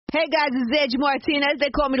Hey guys, it's Edge Martinez.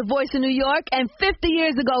 They call me the voice of New York. And 50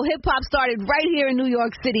 years ago, hip-hop started right here in New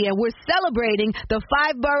York City. And we're celebrating the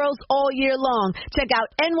 5 boroughs all year long. Check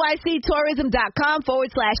out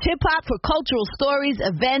nyctourism.com/hip-hop for cultural stories,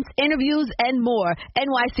 events, interviews, and more.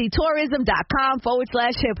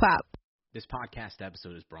 nyctourism.com/hip-hop. This podcast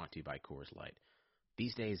episode is brought to you by Coors Light.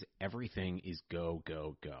 These days, everything is go,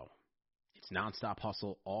 go, go. It's nonstop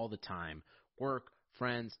hustle all the time. Work,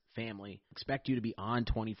 friends, family, expect you to be on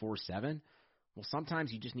 24/7? Well,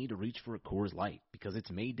 sometimes you just need to reach for a Coors Light because it's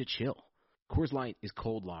made to chill. Coors Light is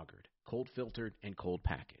cold lagered, cold filtered, and cold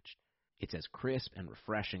packaged. It's as crisp and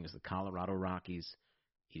refreshing as the Colorado Rockies.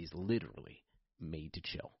 It is literally made to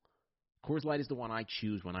chill. Coors Light is the one I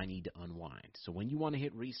choose when I need to unwind. So when you want to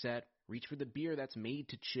hit reset, reach for the beer that's made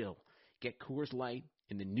to chill. Get Coors Light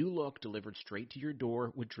in the new look delivered straight to your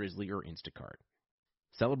door with Drizzly or Instacart.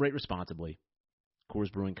 Celebrate responsibly. Coors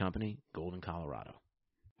Brewing Company, Golden, Colorado.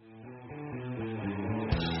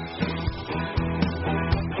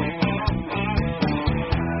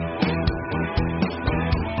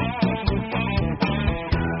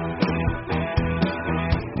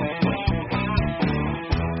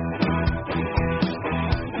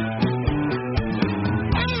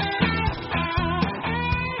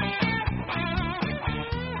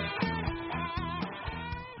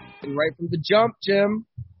 Right from the jump, Jim,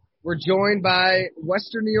 we're joined by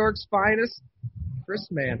Western New York's finest, Chris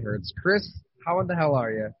Manhertz. Chris, how in the hell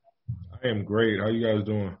are you? I am great. How you guys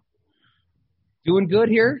doing? Doing good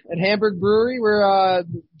here at Hamburg Brewery. We're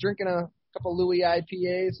drinking a couple Louis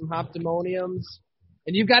IPAs, some Hoptimoniums,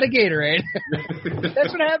 and you've got a Gatorade.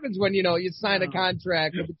 That's what happens when, you sign a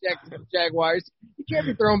contract with the Jacksonville Jaguars. You can't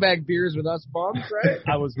be throwing back beers with us bums, right?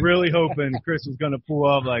 I was really hoping Chris was going to pull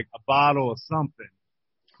up like a bottle of something.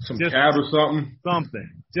 Some cab or something? Something.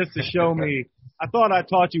 Just to show me. I thought I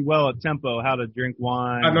taught you well at Tempo how to drink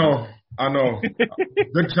wine. I know.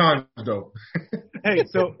 Good times, though. Hey,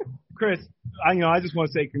 so, Chris, I just want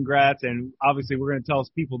to say congrats, and obviously we're going to tell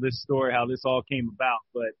people this story, how this all came about.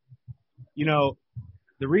 But, the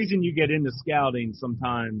reason you get into scouting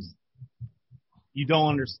sometimes, you don't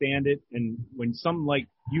understand it. And when something like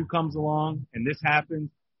you comes along and this happens,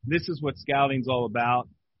 this is what scouting's all about.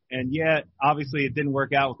 And yet, obviously, it didn't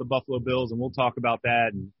work out with the Buffalo Bills, and we'll talk about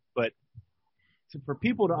that. But for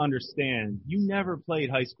people to understand, you never played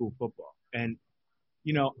high school football. And,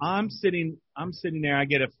 I'm sitting there. I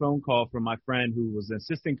get a phone call from my friend who was an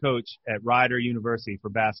assistant coach at Rider University for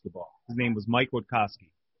basketball. His name was Mike Witkowski.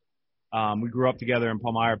 We grew up together in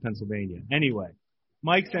Palmyra, Pennsylvania. Anyway,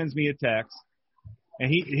 Mike sends me a text,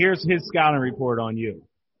 and here's his scouting report on you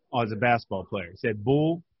as a basketball player. He said,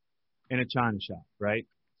 bull in a china shop, right?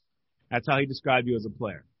 That's how he described you as a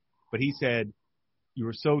player. But he said you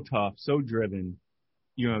were so tough, so driven.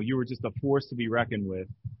 You were just a force to be reckoned with.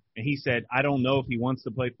 And he said, I don't know if he wants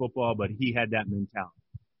to play football, but he had that mentality.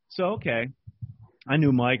 So, okay. I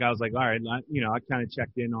knew Mike. I was like, all right, I kind of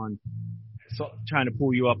checked in on trying to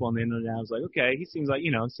pull you up on the internet. I was like, okay, he seems like,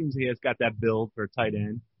 seems he has got that build for a tight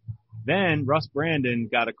end. Then Russ Brandon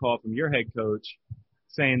got a call from your head coach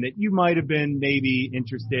saying that you might have been maybe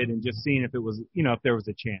interested in just seeing if it was, if there was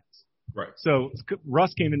a chance. Right. So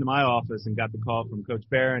Russ came into my office and got the call from Coach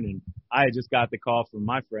Barron, and I had just got the call from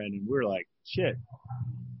my friend, and we were like, shit,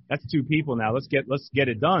 that's 2 people now. Let's get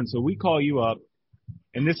it done. So we call you up,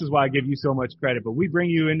 and this is why I give you so much credit, but we bring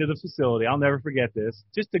you into the facility. I'll never forget this.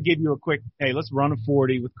 Just to give you a quick, hey, let's run a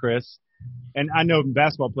 40 with Chris. And I know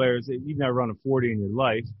basketball players, you've never run a 40 in your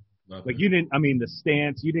life. Nothing. Like the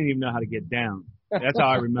stance, you didn't even know how to get down. That's how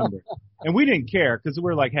I remember it. And we didn't care because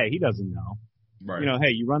we're like, hey, he doesn't know. Right.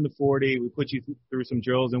 Hey, you run the 40, we put you through some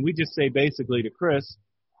drills, and we just say basically to Chris,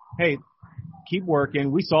 hey, keep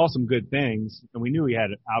working. We saw some good things, and we knew he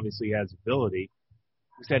obviously has ability.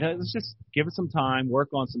 We said, hey, let's just give it some time,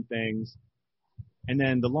 work on some things. And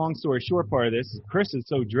then the long story short part of this is Chris is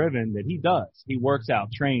so driven that he does. He works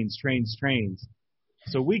out, trains.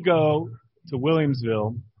 So we go to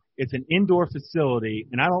Williamsville. It's an indoor facility,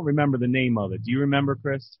 and I don't remember the name of it. Do you remember,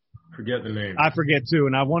 Chris? Forget the name. I forget, too,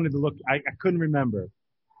 and I wanted to look. I couldn't remember.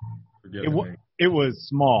 It was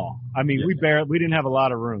small. I mean, we didn't have a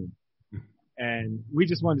lot of room. And we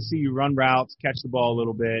just wanted to see you run routes, catch the ball a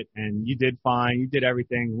little bit, and you did fine. You did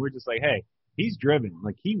everything. We're just like, hey, he's driven.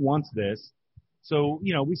 Like, he wants this. So,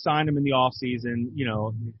 we signed him in the off season,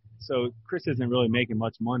 so Chris isn't really making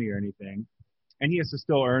much money or anything. And he has to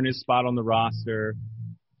still earn his spot on the roster.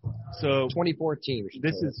 So 2014.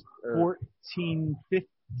 This is 14, 15.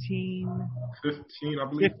 15, I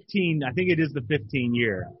believe. 15. I think it is the 15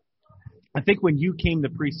 year. I think when you came to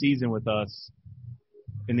preseason with us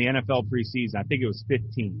in the NFL preseason, I think it was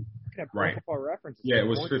 15. Right. Football Reference. Yeah, it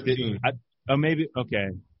was 15. Maybe okay.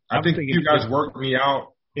 I think you guys worked me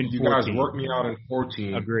out. In 14. guys worked me out in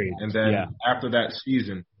 14. Agreed. And then after that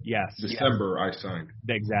season, December, I signed.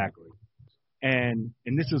 Exactly. And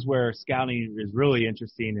this is where scouting is really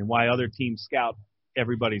interesting and why other teams scout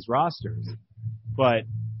everybody's rosters. But,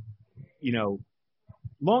 you know,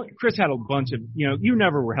 Chris had a bunch of, you know, you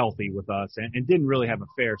never were healthy with us and didn't really have a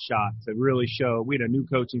fair shot to really show. We had a new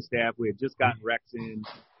coaching staff. We had just gotten Rex in.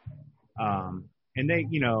 And they,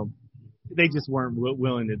 you know, they just weren't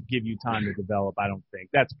willing to give you time to develop, I don't think.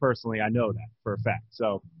 That's personally, I know that for a fact.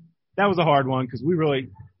 So that was a hard one because we really,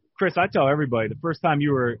 Chris, I tell everybody, the first time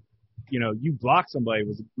you were, you know, you blocked somebody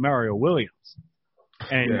was Mario Williams.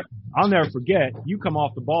 And I'll never forget, you come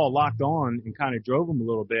off the ball locked on and kind of drove him a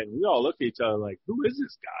little bit. And we all looked at each other like, who is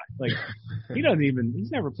this guy? Like,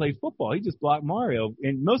 he's never played football. He just blocked Mario.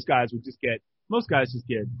 And most guys just get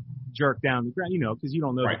jerked down the ground, you know, because you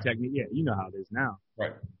don't know the technique. Yeah, you know how it is now.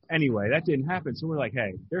 Right. Anyway, that didn't happen. So we're like,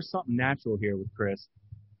 hey, there's something natural here with Chris.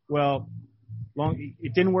 Well,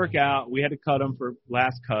 it didn't work out. We had to cut him for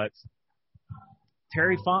last cuts.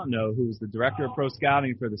 Terry Fontenot, who's the director of pro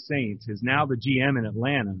scouting for the Saints, is now the GM in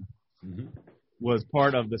Atlanta, was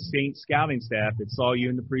part of the Saints scouting staff that saw you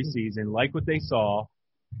in the preseason, like what they saw,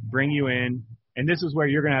 bring you in. And this is where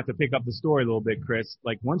you're going to have to pick up the story a little bit, Chris.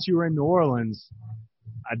 Like, once you were in New Orleans,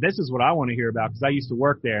 this is what I want to hear about because I used to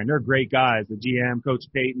work there, and they're great guys, the GM, Coach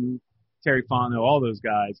Payton, Terry Fontenot, all those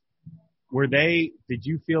guys. Did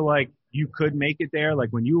you feel like you could make it there? Like,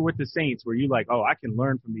 when you were with the Saints, were you like, oh, I can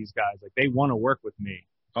learn from these guys? Like, they want to work with me.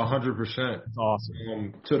 100%. That's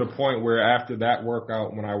awesome. To the point where after that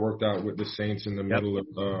workout, when I worked out with the Saints in the middle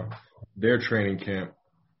of their training camp,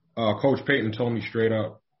 Coach Payton told me straight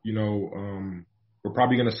up, you know, we're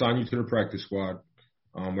probably going to sign you to the practice squad.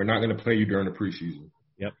 We're not going to play you during the preseason.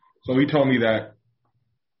 Yep. So he told me that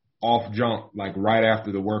off jump, like right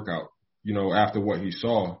after the workout, you know, after what he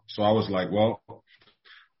saw. So I was like, well,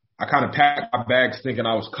 I kind of packed my bags thinking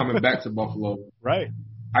I was coming back to Buffalo. Right.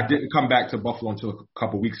 I didn't come back to Buffalo until a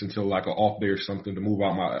couple of weeks, until like an off day or something to move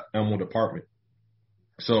out my Elmwood apartment.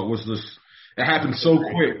 So it was just, it happened so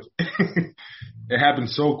quick. It happened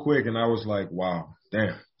so quick, and I was like, wow,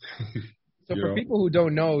 damn. So for people who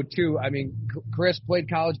don't know, too, I mean, Chris played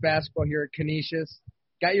college basketball here at Canisius.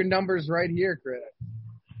 Got your numbers right here, Chris.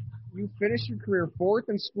 You finished your career fourth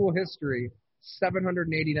in school history,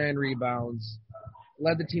 789 rebounds,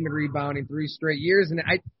 led the team in rebounding 3 straight years. And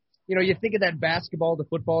you think of that basketball to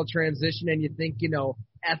football transition, and you think,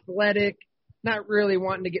 athletic, not really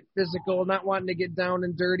wanting to get physical, not wanting to get down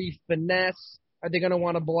and dirty, finesse. Are they going to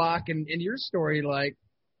want to block? And in your story, like,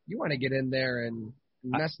 you want to get in there and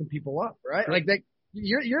mess some people up, right? Like that,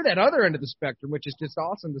 you're that other end of the spectrum, which is just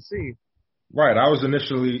awesome to see. Right. I was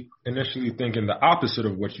initially thinking the opposite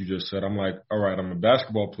of what you just said. I'm like, all right, I'm a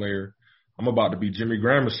basketball player. I'm about to be Jimmy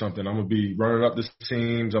Graham or something. I'm going to be running up the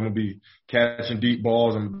seams. I'm going to be catching deep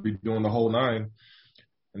balls. I'm going to be doing the whole nine.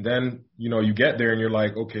 And then, you get there and you're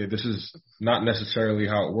like, okay, this is not necessarily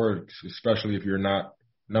how it works, especially if you're not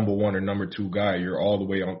number 1 or number 2 guy. You're all the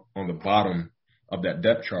way on the bottom of that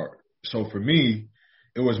depth chart. So for me,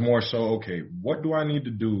 it was more so, okay, what do I need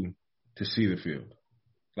to do to see the field?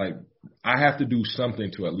 Like, I have to do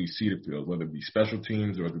something to at least see the field, whether it be special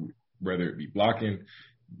teams or whether it be blocking.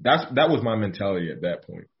 That was my mentality at that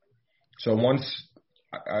point. So once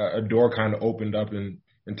a door kind of opened up in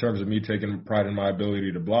terms of me taking pride in my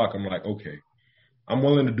ability to block, I'm like, okay, I'm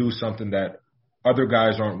willing to do something that other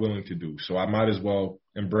guys aren't willing to do. So I might as well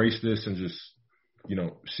embrace this and just,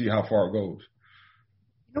 see how far it goes.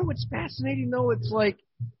 What's fascinating, though, it's like,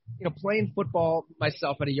 playing football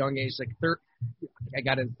myself at a young age, like I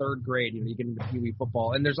got in 3rd grade, you get into Pee Wee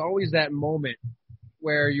football, and there's always that moment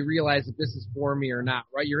where you realize if this is for me or not,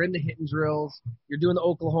 right? You're in the hitting drills, you're doing the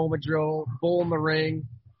Oklahoma drill, bull in the ring,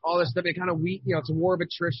 all this stuff. It kind of it's a war of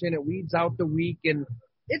attrition. It weeds out the weak, and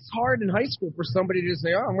it's hard in high school for somebody to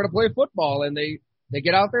say, oh, I'm going to play football, and they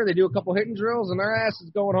get out there, they do a couple hitting drills, and their ass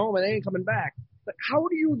is going home, and they ain't coming back. Like, how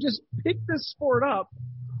do you just pick this sport up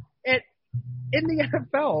in the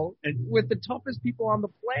NFL with the toughest people on the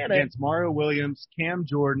planet? Against Mario Williams, Cam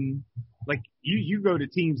Jordan. Like, you go to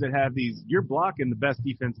teams that have these – you're blocking the best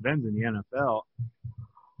defensive ends in the NFL.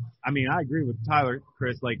 I mean, I agree with Tyler,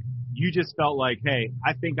 Chris. Like, you just felt like, hey,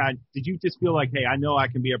 did you just feel like, hey, I know I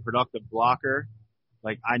can be a productive blocker?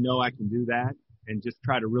 Like, I know I can do that, and just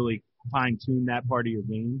try to really fine-tune that part of your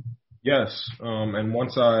game? Yes. And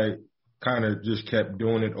once I kind of just kept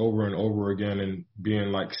doing it over and over again and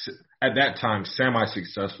being like, at that time,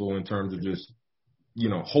 semi-successful in terms of just,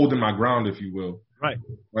 holding my ground, if you will. Right.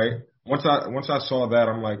 Right. once I saw that,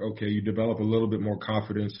 I'm like, okay, you develop a little bit more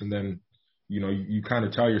confidence, and then, you kind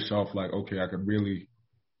of tell yourself like, okay, I could really,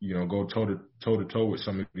 go toe to toe with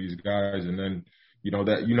some of these guys, and then,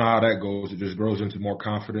 that how that goes. It just grows into more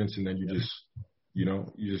confidence, and then you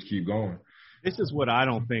just keep going. This is what I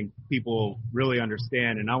don't think people really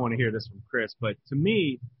understand, and I want to hear this from Chris. But to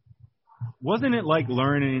me, wasn't it like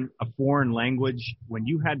learning a foreign language when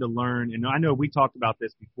you had to learn? And I know we talked about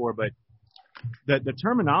this before, but the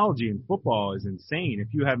terminology in football is insane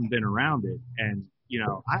if you haven't been around it. And,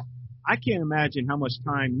 I can't imagine how much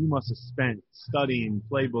time you must have spent studying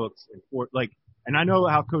playbooks and I know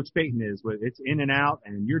how Coach Payton is, but it's in and out,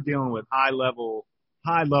 and you're dealing with high level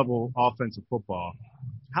offensive football.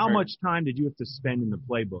 How much time did you have to spend in the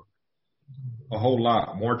playbook? A whole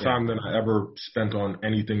lot. More time than I ever spent on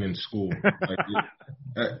anything in school.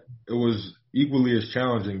 It was equally as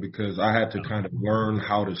challenging because I had to kind of learn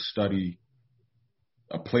how to study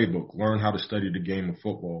a playbook, learn how to study the game of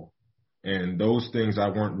football. And those things I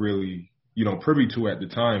weren't really, privy to at the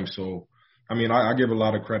time. So, I give a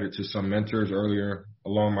lot of credit to some mentors earlier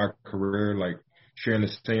along my career, like sharing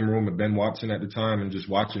the same room with Ben Watson at the time and just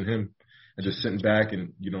watching him and just sitting back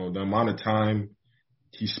and, the amount of time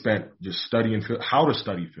he spent just studying how to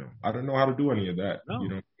study film. I didn't know how to do any of that.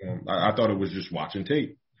 No. I thought it was just watching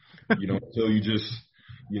tape, until you just,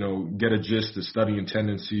 get a gist of studying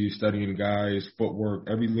tendencies, studying guys, footwork,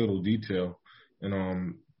 every little detail.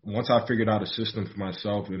 And once I figured out a system for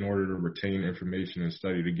myself in order to retain information and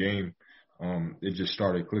study the game, it just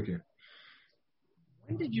started clicking.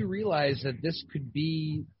 When did you realize that this could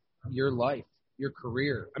be your life, your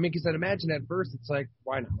career? Because I'd imagine at first it's like,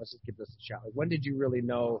 why not? Let's just give this a shot. Like, when did you really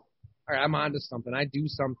know, all right, I'm onto something. I do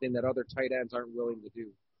something that other tight ends aren't willing to do?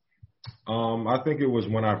 I think it was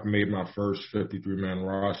when I made my first 53-man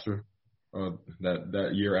roster that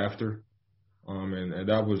year after. And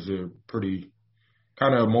that was a pretty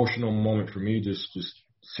kind of emotional moment for me, just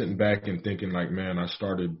sitting back and thinking like, man, I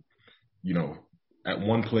started, at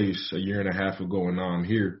one place a year and a half ago, and now I'm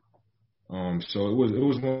here. So it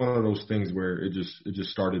was one of those things where it just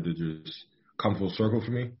started to just come full circle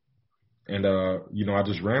for me. And, I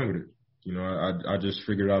just ran with it. I just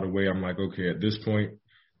figured out a way. I'm like, okay, at this point,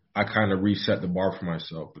 I kind of reset the bar for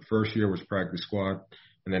myself. The first year was practice squad.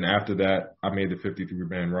 And then after that, I made the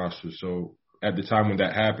 53-man roster. So at the time when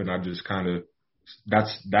that happened, I just kind of,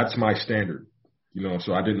 that's my standard,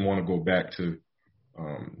 so I didn't want to go back to,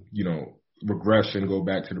 regress and go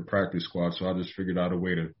back to the practice squad. So I just figured out a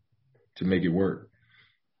way to make it work.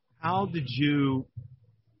 How did you,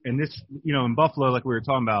 and this, in Buffalo, like we were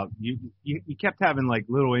talking about, you kept having like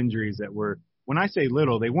little injuries that were, when I say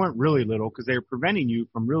little, they weren't really little because they were preventing you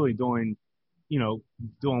from really doing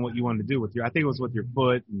what you wanted to do with I think it was with your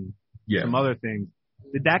foot and some other things.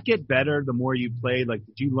 Did that get better the more you played? Like,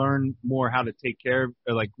 did you learn more how to take care of,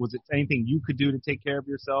 or like, was it anything you could do to take care of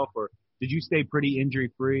yourself, or did you stay pretty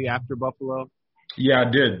injury-free after Buffalo? Yeah,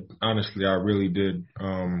 I did. Honestly, I really did.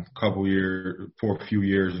 For a few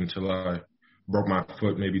years until I broke my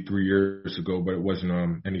foot maybe 3 years ago, but it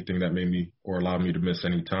wasn't anything that made me or allowed me to miss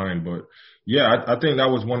any time. But yeah, I think that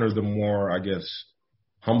was one of the more, I guess,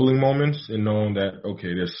 humbling moments in knowing that,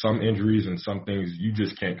 okay, there's some injuries and some things you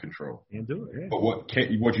just can't control. Can't do it. Yeah. But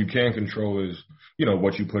what you can control is,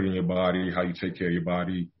 what you put in your body, how you take care of your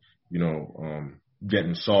body,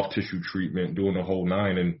 getting soft tissue treatment, doing the whole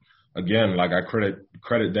nine. And again, like I credit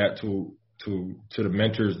that to the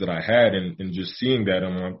mentors that I had, and just seeing that,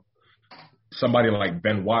 I'm like, somebody like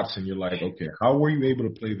Ben Watson, you're like, okay, how were you able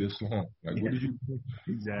to play this long? Like, what did you do?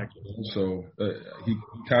 Exactly. So he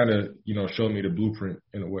kind of, showed me the blueprint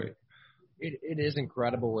in a way. It is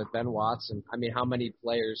incredible with Ben Watson. How many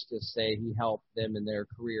players just say he helped them in their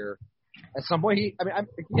career? At some point, he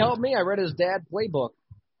helped me. I read his dad's playbook.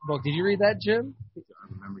 Did you read that, Jim? I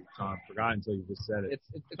remember. I forgot until you just said it.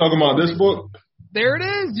 It's talking about this book? There it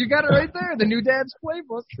is. You got it right there. The new dad's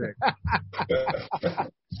playbook.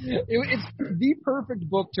 It's the perfect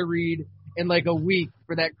book to read in like a week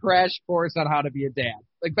for that crash course on how to be a dad.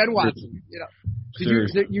 Like Ben Watson.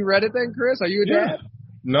 Did you read it then, Chris? Are you a dad?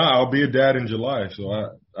 No, I'll be a dad in July, so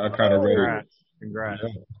I kind of read it. Congrats.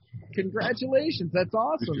 Yeah. Congratulations. That's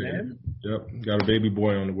awesome, man. Yep. Got a baby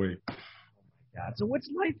boy on the way. God. So what's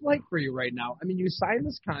life like for you right now? You signed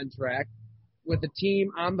this contract with a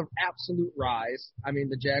team on the absolute rise.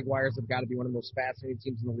 The Jaguars have got to be one of the most fascinating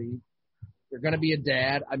teams in the league. You're going to be a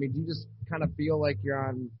dad. Do you just kind of feel like you're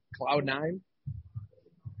on cloud nine?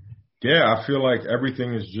 Yeah, I feel like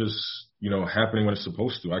everything is just, happening when it's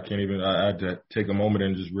supposed to. I had to take a moment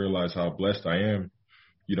and just realize how blessed I am,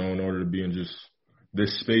 in order to be in just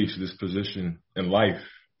this space, this position in life,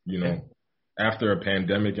 after a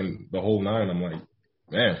pandemic and the whole nine, I'm like,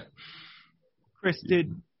 man. Chris,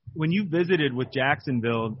 when you visited with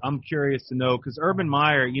Jacksonville, I'm curious to know, because Urban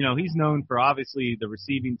Meyer, he's known for obviously the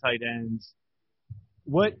receiving tight ends.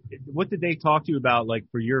 What did they talk to you about, like,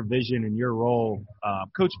 for your vision and your role?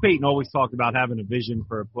 Coach Payton always talked about having a vision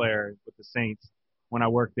for a player with the Saints when I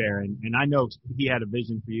worked there, and I know he had a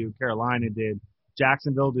vision for you. Carolina did.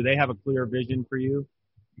 Jacksonville, do they have a clear vision for you?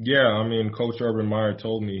 Yeah, I mean, Coach Urban Meyer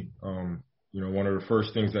told me, one of the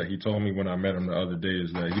first things that he told me when I met him the other day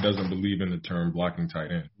is that he doesn't believe in the term blocking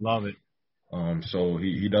tight end. Love it. So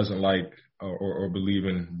he doesn't like or believe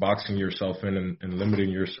in boxing yourself in and limiting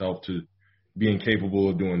yourself to being capable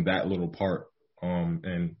of doing that little part.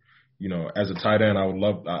 As a tight end, I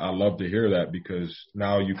love to hear that, because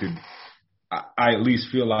now I at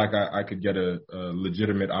least feel like I could get a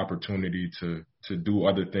legitimate opportunity to do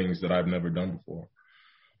other things that I've never done before.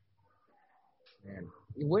 Man,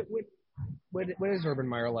 what is Urban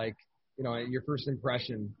Meyer like? Your first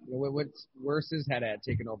impression. Where's his head at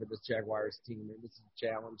taking over this Jaguars team? And this is a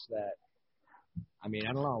challenge that, I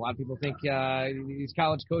don't know. A lot of people think these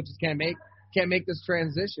college coaches can't make this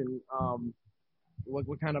transition.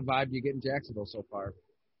 What kind of vibe do you get in Jacksonville so far?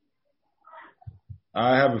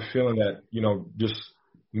 I have a feeling that, just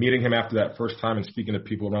meeting him after that first time and speaking to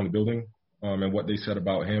people around the building and what they said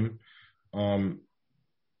about him,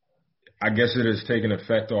 I guess it has taken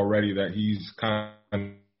effect already that he's kind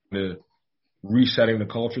of resetting the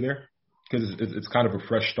culture there, because it's kind of a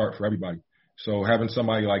fresh start for everybody. So having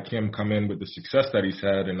somebody like him come in with the success that he's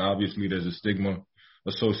had, and obviously there's a stigma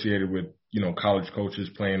associated with, college coaches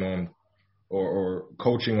playing on or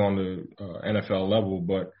coaching on the NFL level.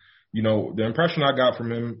 But, the impression I got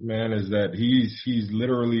from him, man, is that he's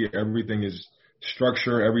literally, everything is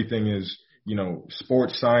structure. Everything is,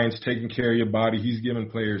 sports science, taking care of your body. He's giving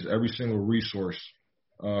players every single resource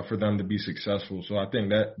for them to be successful. So I think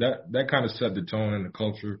that kind of set the tone and the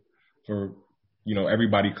culture for,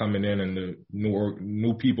 everybody coming in and the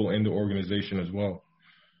new people in the organization as well.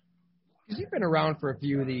 Because you've been around for a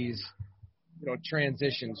few of these,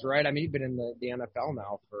 transitions, right? You've been in the NFL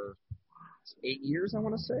now for 8 years, I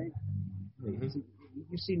want to say. Mm-hmm.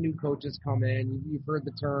 You've seen new coaches come in. You've heard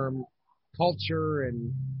the term culture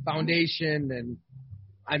and foundation, and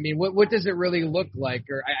what does it really look like?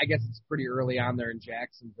 Or I guess it's pretty early on there in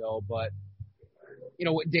Jacksonville, but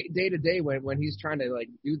day to day when he's trying to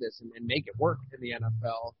do this and make it work in the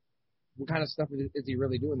NFL, what kind of stuff is he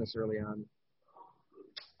really doing this early on?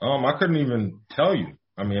 I couldn't even tell you.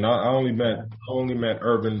 I only met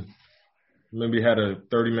Urban, maybe had a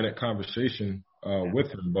 30-minute conversation with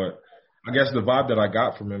him, but I guess the vibe that I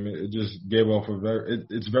got from him, it just gave off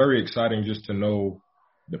it's very exciting just to know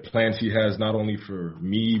the plans he has, not only for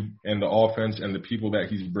me and the offense and the people that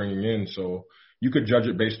he's bringing in. So you could judge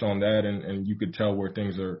it based on that, and you could tell where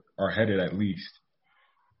things are headed at least.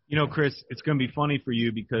 Chris, it's going to be funny for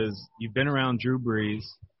you because you've been around Drew Brees,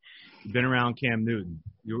 you've been around Cam Newton.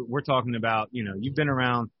 We're talking about, you've been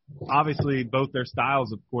around, obviously both their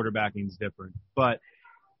styles of quarterbacking is different, but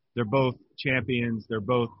they're both champions. They're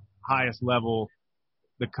both highest level,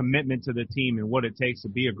 the commitment to the team and what it takes to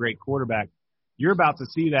be a great quarterback. You're about to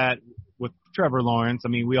see that with Trevor Lawrence.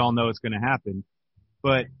 We all know it's going to happen,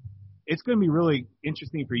 but it's going to be really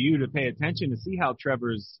interesting for you to pay attention to see how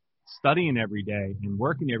Trevor's studying every day and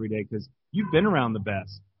working every day, because you've been around the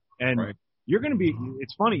best. And right. You're going to be –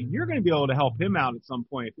 it's funny, you're going to be able to help him out at some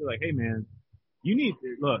point. If you're like, hey, man, you need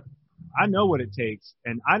 – look, I know what it takes,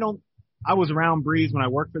 and I was around Brees when I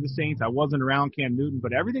worked for the Saints. I wasn't around Cam Newton,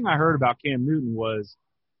 but everything I heard about Cam Newton was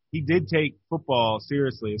he did take football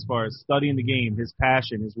seriously as far as studying the game, his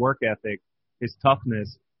passion, his work ethic, his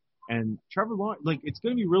toughness. And Trevor Lawrence, it's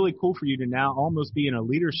going to be really cool for you to now almost be in a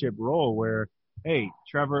leadership role where, hey,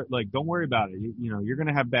 Trevor, don't worry about it. You're going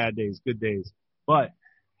to have bad days, good days, but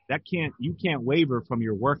you can't waver from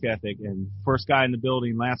your work ethic and first guy in the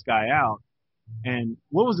building, last guy out. And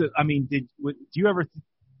what was it? Did you ever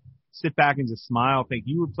sit back and just smile, think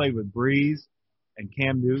you would play with Brees and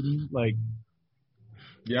Cam Newton?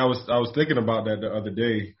 Yeah, I was thinking about that the other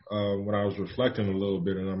day when I was reflecting a little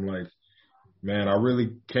bit, and I'm like, man, I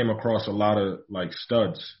really came across a lot of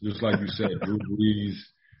studs, just like you said, Drew Brees,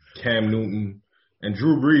 Cam Newton, and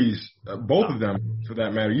Drew Brees, both of them for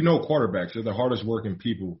that matter. Quarterbacks, they're the hardest working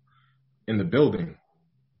people in the building,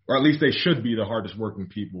 or at least they should be the hardest working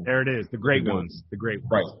people. There it is, the great ones,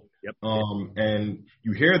 Right. Yep. And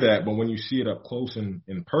you hear that, but when you see it up close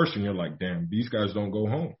in person, you're like, damn, these guys don't go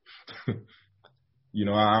home.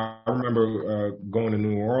 I remember going to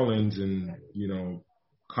New Orleans and,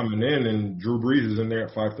 coming in, and Drew Brees is in there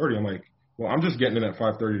at 5:30. I'm like, well, I'm just getting in at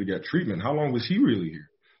 5:30 to get treatment. How long was he really here?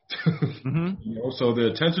 You know, so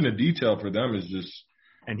the attention to detail for them is just.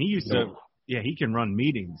 And he used to, he can run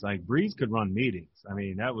meetings. Like Breeze could run meetings. I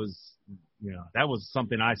mean, that was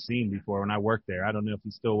something I've seen before when I worked there. I don't know if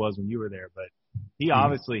he still was when you were there, but he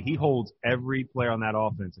obviously he holds every player on that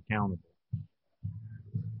offense accountable.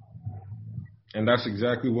 And that's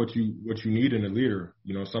exactly what you need in a leader.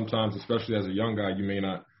 You know, sometimes, especially as a young guy, you may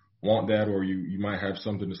not want that, or you might have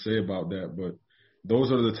something to say about that. But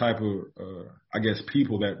those are the type of,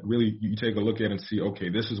 people that really you take a look at and see, okay,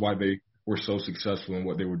 this is why they were so successful in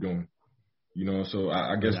what they were doing. You know, so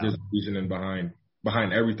I guess there's reasoning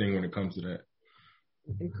behind everything when it comes to that.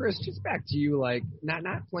 And Chris, just back to you, like not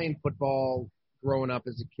playing football, growing up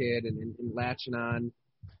as a kid, and latching on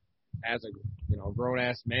as a grown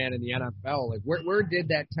ass man in the NFL. Like where did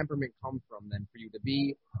that temperament come from then for you to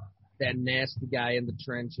be that nasty guy in the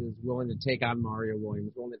trenches, willing to take on Mario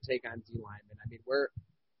Williams, willing to take on D linemen? I mean, where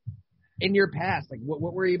in your past, like what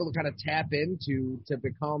were you able to kind of tap into to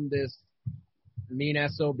become this mean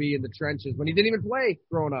SOB in the trenches when he didn't even play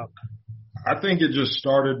growing up? I think it just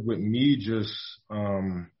started with me just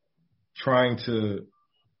trying to,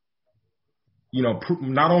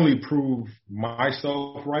 not only prove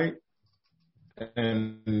myself right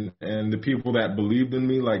and the people that believed in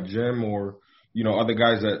me, like Jim or, other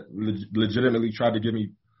guys that legitimately tried to give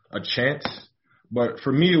me a chance. But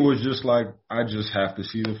for me, it was just like, I just have to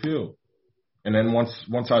see the field. And then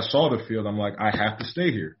once I saw the field, I'm like, I have to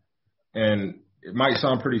stay here. And it might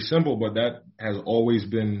sound pretty simple, but that has always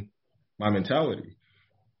been my mentality.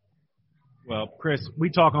 Well, Chris, we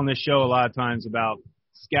talk on this show a lot of times about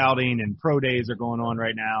scouting, and pro days are going on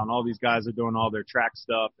right now, and all these guys are doing all their track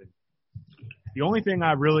stuff. And the only thing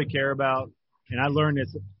I really care about, and I learned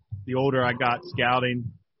this the older I got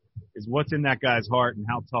scouting, is what's in that guy's heart and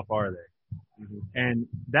how tough are they. And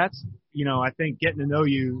that's, I think getting to know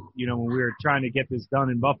you, when we were trying to get this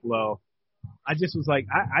done in Buffalo, I just was like,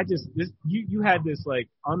 you had this like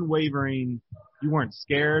unwavering, you weren't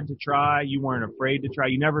scared to try. You weren't afraid to try.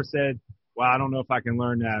 You never said, well, I don't know if I can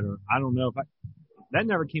learn that, or I don't know if that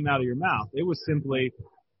never came out of your mouth. It was simply,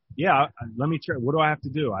 let me try. What do I have to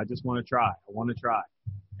do? I just want to try. I want to try.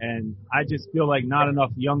 And I just feel like not enough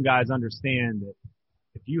young guys understand that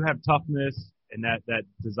if you have toughness and that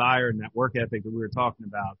desire and that work ethic that we were talking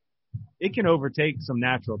about, it can overtake some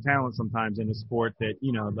natural talent sometimes in a sport that,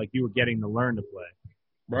 like you were getting to learn to play.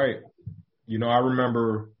 Right. I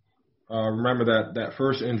remember that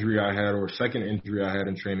first injury I had, or second injury I had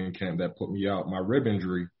in training camp that put me out, my rib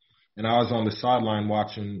injury. And I was on the sideline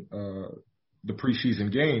watching the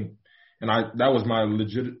preseason game. And that was my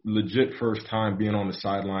legit first time being on the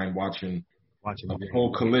sideline watching the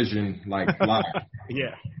whole collision, like live.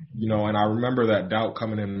 Yeah. And I remember that doubt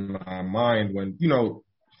coming in my mind when,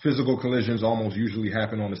 physical collisions almost usually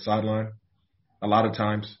happen on the sideline a lot of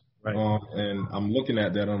times. Right. And I'm looking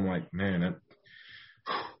at that. I'm like, man,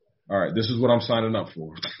 all right, this is what I'm signing up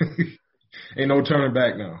for. Ain't no turning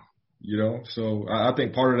back now, So I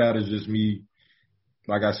think part of that is just me,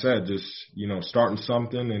 like I said, just, starting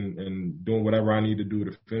something and doing whatever I need to do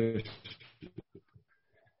to finish.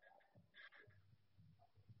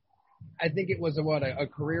 I think it was a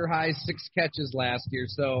career high 6 catches last year.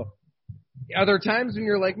 So are there times when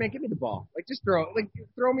you're like, man, give me the ball. Like, just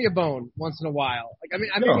throw me a bone once in a while. Like, I mean,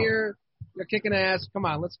 I'm in here, you're kicking ass. Come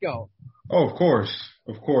on, let's go. Oh, of course.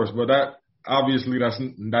 But that obviously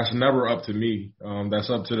that's never up to me. That's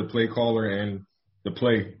up to the play caller and the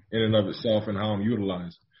play in and of itself and how I'm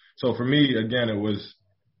utilized. So for me, again, it was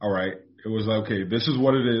all right. It was like, okay, this is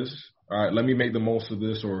what it is. All right, let me make the most of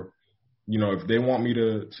this. Or, if they want me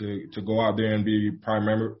to go out there and be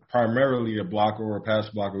primarily a blocker or a pass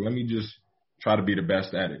blocker, let me just try to be the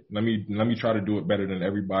best at it. Let me try to do it better than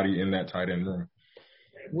everybody in that tight end room.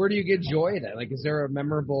 Where do you get joy then? Like, is there a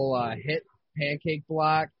memorable hit pancake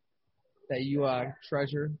block that you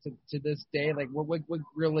treasure to this day? Like, what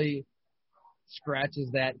really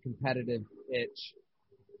scratches that competitive itch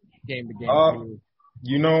game to game?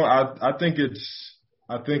 I think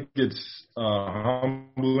it's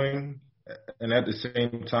humbling, and at the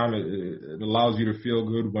same time, it allows you to feel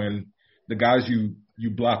good when the guys you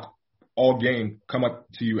block all game come up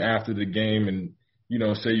to you after the game and,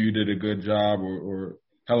 say you did a good job or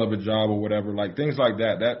hell of a job or whatever, like things like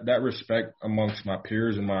that. That respect amongst my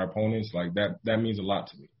peers and my opponents, like that means a lot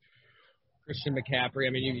to me. Christian McCaffrey,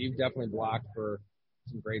 I mean, you've definitely blocked for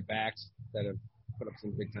some great backs that have put up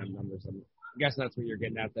some big time numbers. I'm guessing that's what you're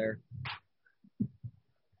getting out there.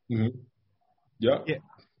 Mm-hmm. Yeah.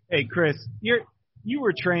 Hey, Chris, you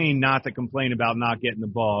were trained not to complain about not getting the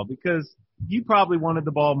ball because you probably wanted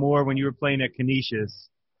the ball more when you were playing at Canisius,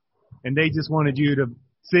 and they just wanted you to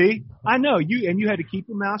See, I know you had to keep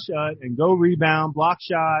your mouth shut and go rebound, block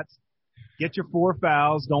shots, get your 4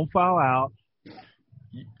 fouls, don't foul out.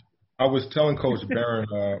 I was telling Coach Barron,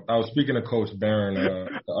 I was speaking to Coach Barron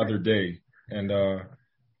the other day, and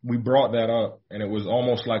we brought that up, and it was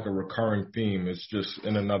almost like a recurring theme. It's just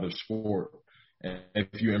in another sport. And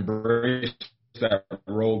if you embrace that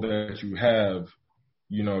role that you have,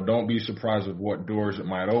 don't be surprised with what doors it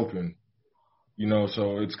might open.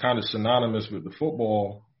 So it's kind of synonymous with the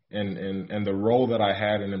football and the role that I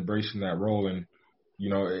had in embracing that role. And,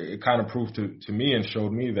 it kind of proved to me and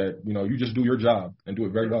showed me that, you just do your job and do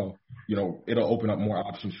it very well. It'll open up more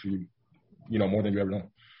options for you, more than you ever know.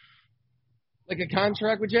 Like a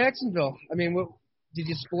contract with Jacksonville. I mean, did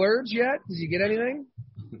you splurge yet? Did you get anything?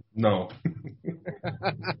 No.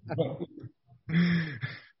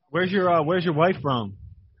 Where's your wife from?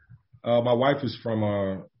 My wife is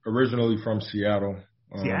originally from Seattle.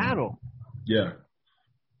 Seattle? Yeah.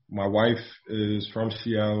 My wife is from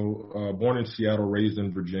Seattle, born in Seattle, raised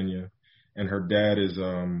in Virginia, and her dad is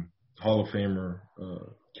Hall of Famer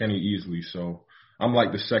Kenny Easley. So I'm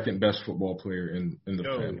like the second best football player in the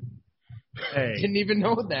family. Hey, didn't even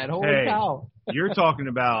know that. Holy cow! You're talking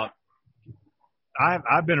about.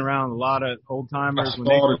 I've been around a lot of old timers.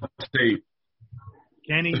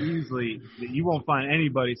 Kenny Easley, you won't find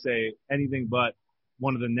anybody say anything but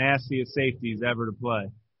one of the nastiest safeties ever to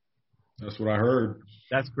play. That's what I heard.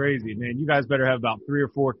 That's crazy, man. You guys better have about 3 or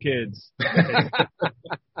 4 kids.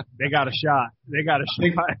 They got a shot.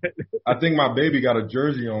 I think my baby got a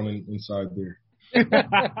jersey on inside there. Do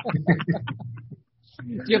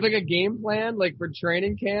you have like a game plan, like for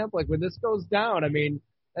training camp? Like when this goes down, I mean,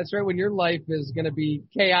 that's right when your life is going to be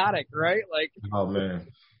chaotic, right? Like. Oh man,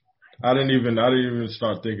 I didn't even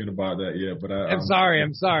start thinking about that yet. But I'm sorry.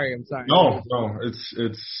 No,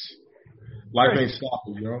 it's life ain't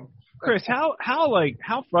stopping, Chris, how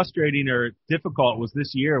frustrating or difficult was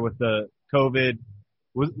this year with the COVID?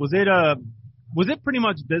 Was it pretty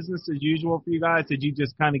much business as usual for you guys? Did you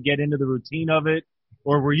just kind of get into the routine of it,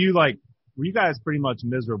 or were you guys pretty much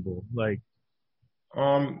miserable?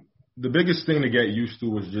 The biggest thing to get used to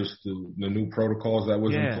was just the new protocols that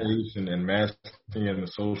was in place and masking and the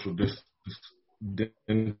social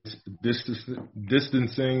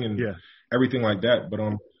distancing and everything like that. But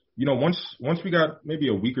once we got maybe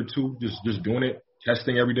a week or two just doing it,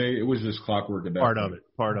 testing every day, it was just clockwork at that part point.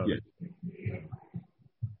 Part of it.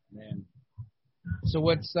 Man. So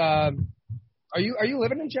what's are you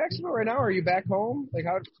living in Jacksonville right now, or are you back home? Like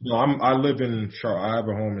how? No, I live in Charlotte. I have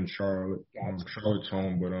a home in Charlotte. Charlotte's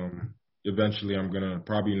home, but eventually I'm gonna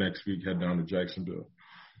probably next week head down to Jacksonville.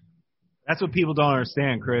 That's what people don't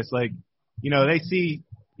understand, Chris. Like, they see.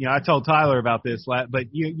 I told Tyler about this,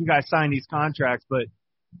 but you guys sign these contracts, but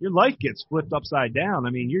your life gets flipped upside down.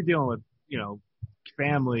 I mean, you're dealing with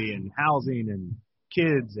family and housing and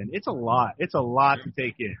kids, and it's a lot. It's a lot to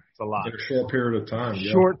take in. It's a lot. In a short period of time.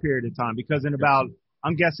 Short period of time, because in about,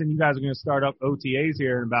 I'm guessing you guys are going to start up OTAs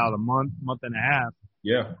here in about a month and a half.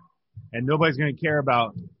 Yeah. And nobody's going to care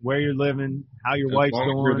about where you're living, how your wife's doing.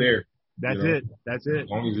 As long as you're there. That's it. As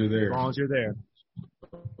long as you're there. As long as you're there.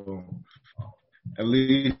 So, at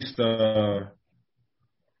least, I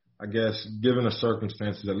guess, given the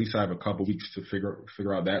circumstances, at least I have a couple weeks to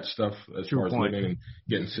figure out that stuff as far as living and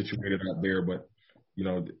getting situated out there. But,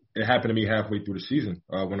 it happened to me halfway through the season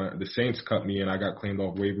when the Saints cut me and I got claimed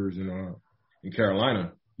off waivers in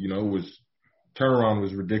Carolina. Turnaround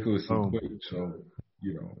was ridiculously quick. So,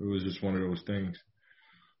 it was just one of those things.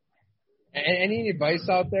 Any advice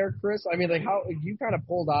out there, Chris? I mean, like how you kind of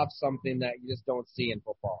pulled off something that you just don't see in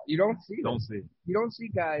football. You don't see it. You don't see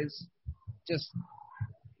guys just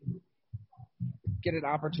get an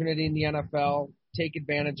opportunity in the NFL, take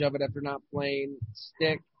advantage of it if they're not playing,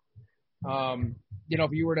 stick.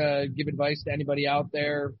 If you were to give advice to anybody out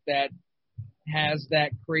there that has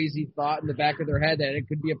that crazy thought in the back of their head that it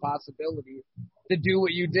could be a possibility to do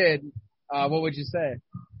what you did, what would you say?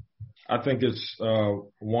 I think it's,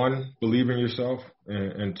 1, believe in yourself,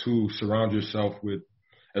 and 2, surround yourself with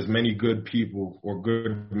as many good people or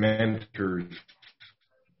good mentors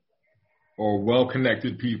or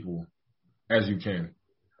well-connected people as you can,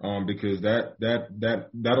 because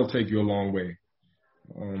that'll take you a long way.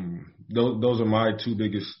 Those are my 2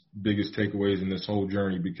 biggest takeaways in this whole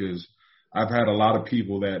journey, because I've had a lot of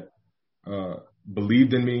people that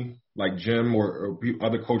believed in me, like Jim or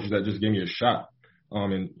other coaches that just gave me a shot.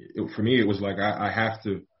 For me, it was like I have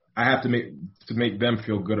to make them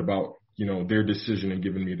feel good about their decision and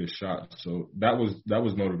giving me this shot. So that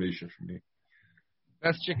was motivation for me.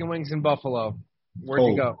 Best chicken wings in Buffalo. Where'd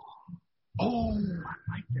you go? Oh, I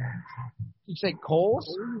like that. You say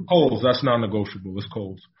Kohl's? Kohl's, that's non-negotiable. It's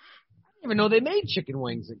Kohl's. I didn't even know they made chicken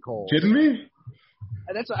wings at Kohl's. Kidding me?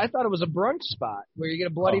 I thought it was a brunch spot where you get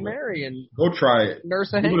a Bloody Mary and go try it.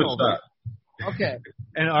 Nurse a hangover. Okay.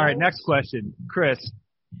 And all right, next question, Chris.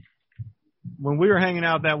 When we were hanging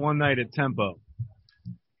out that one night at Tempo,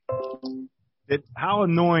 how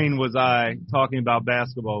annoying was I talking about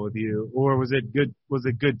basketball with you, or was it good? Was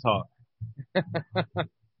it good talk?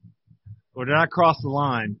 Or did I cross the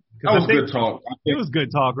line? That was good talk. It was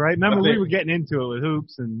good talk, right? Remember we were getting into it with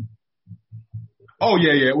hoops and. Oh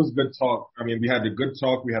yeah, it was good talk. I mean, we had the good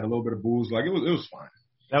talk. We had a little bit of booze. Like it was fine.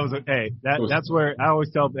 That was that's where I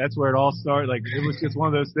always tell that's where it all started. Like it was just one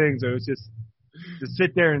of those things. Where it was just to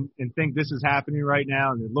sit there and think this is happening right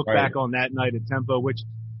now, and then look back on that night at Tempo, which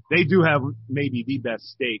they do have maybe the best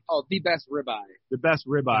steak. Oh, the best ribeye. The best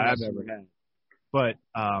ribeye I've ever had. But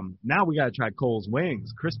now we got to try Cole's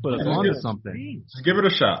wings. Chris put us on to something. Just give it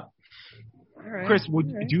a shot. All right. Chris,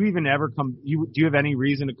 do you even ever come? Do you have any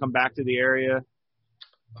reason to come back to the area?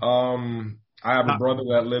 I have a brother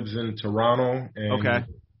that lives in Toronto,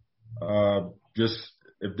 and just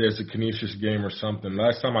if there's a Canisius game or something.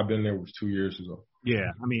 Last time I've been there was 2 years ago. Yeah,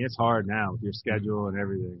 I mean it's hard now with your schedule and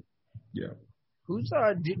everything. Yeah. Who's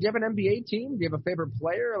do you have an NBA team? Do you have a favorite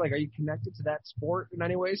player? Like, are you connected to that sport in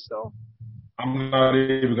any way still? I'm not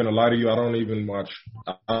even gonna lie to you. I don't even watch.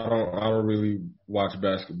 I don't really watch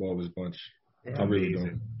basketball as much. Yeah, I really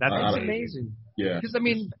don't. That's amazing. Yeah. Because I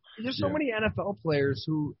mean, there's so many NFL players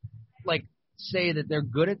who like say that they're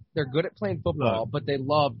good at playing football, but they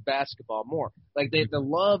love basketball more. Like the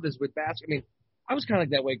love is with basketball. I mean, I was kind of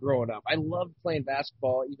like that way growing up. I loved playing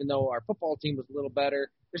basketball, even though our football team was a little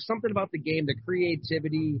better. There's something about the game, the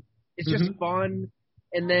creativity. It's just fun.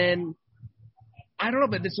 And then I don't know,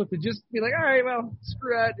 but this would just be like, all right, well,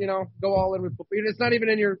 screw that, go all in with football. It's not even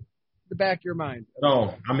in the back of your mind.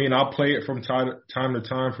 No, I mean, I'll play it from time to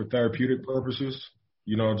time for therapeutic purposes.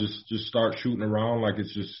 Just start shooting around like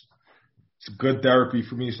it's good therapy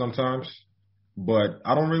for me sometimes. But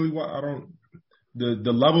I don't really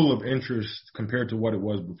the level of interest compared to what it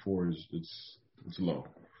was before it's low.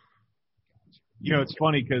 It's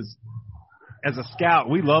funny because as a scout,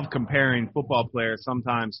 we love comparing football players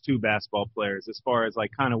sometimes to basketball players as far as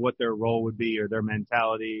like kind of what their role would be or their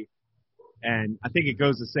mentality. And I think it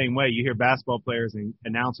goes the same way. You hear basketball players and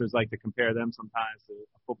announcers like to compare them sometimes to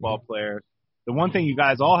a football player. The one thing you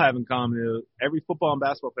guys all have in common is every football and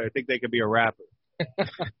basketball player think they could be a rapper.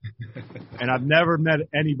 And I've never met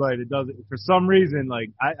anybody that does it. For some reason, like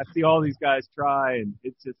I see all these guys try, and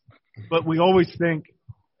it's just. But we always think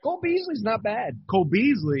Cole Beasley's not bad. Cole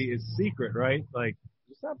Beasley is secret, right? Like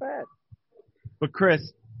it's not bad. But Chris,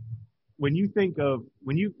 when you think of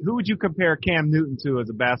who would you compare Cam Newton to as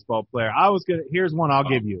a basketball player? Here's one I'll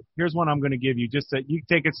give you. Here's one I'm going to give you. Just so you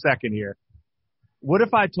take a second here. What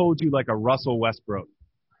if I told you like a Russell Westbrook?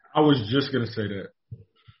 I was just going to say that.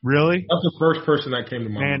 Really? That's the first person that came to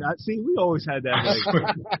mind. Man, we always had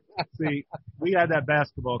that. We had that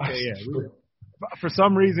basketball. Okay, yeah. For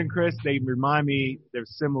some reason, Chris, they remind me they're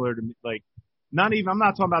similar to me. Like, I'm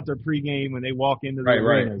not talking about their pregame when they walk into the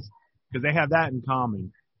arenas because they have that in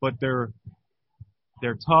common. But they're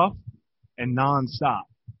tough and nonstop,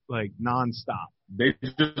 like nonstop. They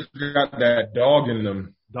just got that dog in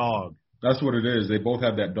them. Dog. That's what it is. They both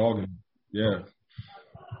have that dog in them. Yeah.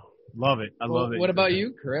 Love it. I love it. What about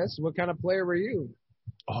you, Chris? What kind of player were you?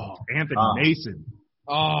 Oh, Anthony Mason.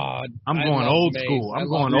 Oh, I'm going old school. I'm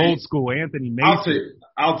going old school. Anthony Mason.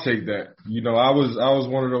 I'll take that. I was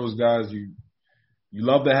one of those guys you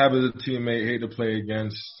love to have as a teammate, hate to play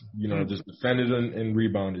against. Just defended and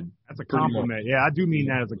rebounded. That's a compliment. Yeah, I do mean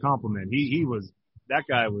that as a compliment. He was. That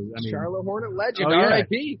guy was. I mean, Charlotte Hornet legend. Oh, yeah.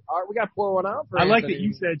 R.I.P. We got to pour one out for I Anthony. like that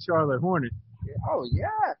you said Charlotte Hornet. Oh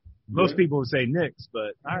yeah. Most people would say Knicks,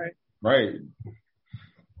 but all right. Right.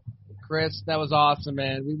 Chris, that was awesome,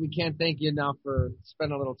 man. We can't thank you enough for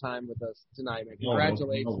spending a little time with us tonight, man.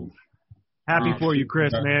 Congratulations. Happy for you,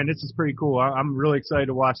 Chris, man. This is pretty cool. I'm really excited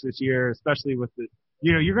to watch this year, especially with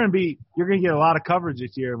you're going to get a lot of coverage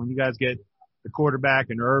this year when you guys get the quarterback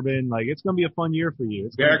and Urban. Like, it's going to be a fun year for you.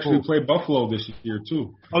 They actually play Buffalo this year,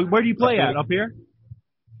 too. Oh, where do you play at? Up here?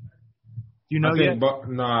 Do you know yet?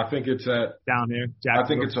 No, I think it's at down here. I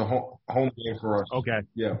think it's a home game for us. Okay.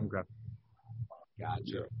 Yeah. Okay.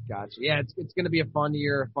 Gotcha. Yeah, it's going to be a fun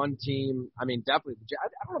year, a fun team. I mean, definitely.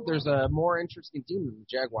 I don't know if there's a more interesting team than the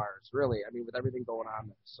Jaguars, really. I mean, with everything going on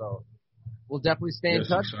there. So we'll definitely stay in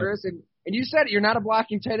touch, Chris. And you said it, you're not a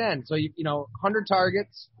blocking tight end. So, 100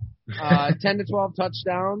 targets, 10 to 12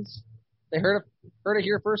 touchdowns. They heard it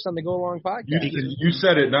here first on the Go Along podcast. You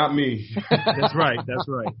said it, not me. That's right.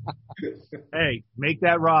 Hey, hey, make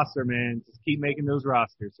that roster, man. Just keep making those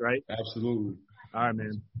rosters, right? Absolutely. All right,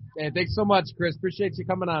 man. Hey, thanks so much, Chris. Appreciate you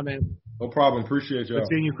coming on, man. No problem. Appreciate y'all. Good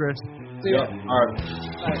seeing you, Chris. See ya. Yeah. All right.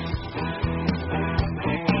 Bye.